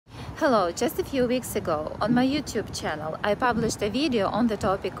Hello, just a few weeks ago on my YouTube channel I published a video on the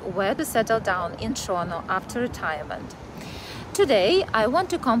topic where to settle down in Toronto after retirement. Today I want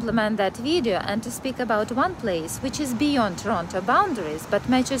to complement that video and to speak about one place which is beyond Toronto boundaries but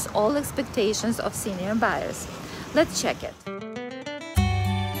matches all expectations of senior buyers. Let's check it.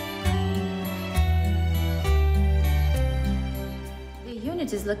 The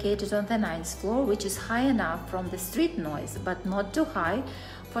unit is located on the 9th floor, which is high enough from the street noise but not too high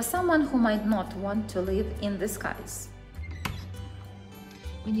for someone who might not want to live in the skies.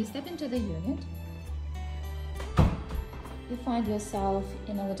 When you step into the unit, you find yourself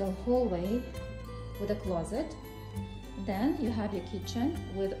in a little hallway with a closet. Then you have your kitchen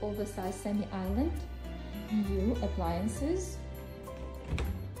with oversized semi-island, new appliances.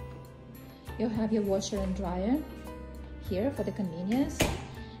 You have your washer and dryer here for the convenience.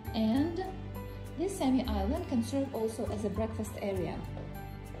 And this semi-island can serve also as a breakfast area.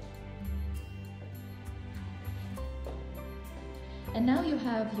 And now you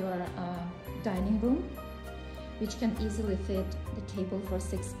have your dining room, which can easily fit the table for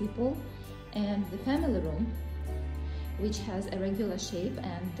 6 people, and the family room, which has a regular shape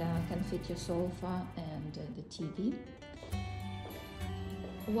and can fit your sofa and the TV.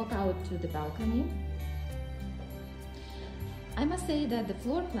 Walk out to the balcony. I must say that the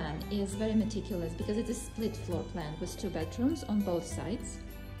floor plan is very meticulous because it's a split floor plan with 2 bedrooms on both sides.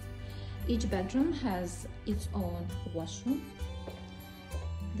 Each bedroom has its own washroom.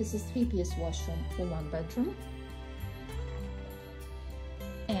 This is 3-piece washroom for 1 bedroom.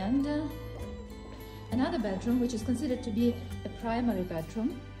 And another bedroom, which is considered to be a primary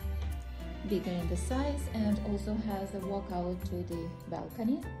bedroom, bigger in the size, and also has a walkout to the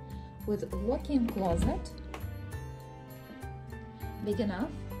balcony with a walk-in closet, big enough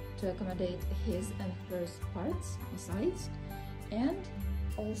to accommodate his and her parts or sides, and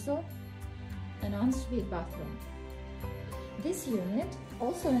also an ensuite bathroom. This unit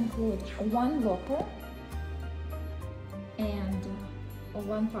also includes 1 locker and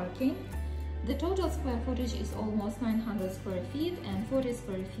 1 parking. The total square footage is almost 900 square feet and 40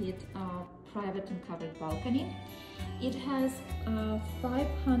 square feet private and covered balcony. It has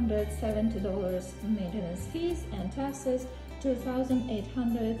 $570 maintenance fees and taxes,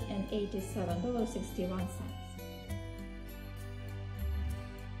 $2,887.61.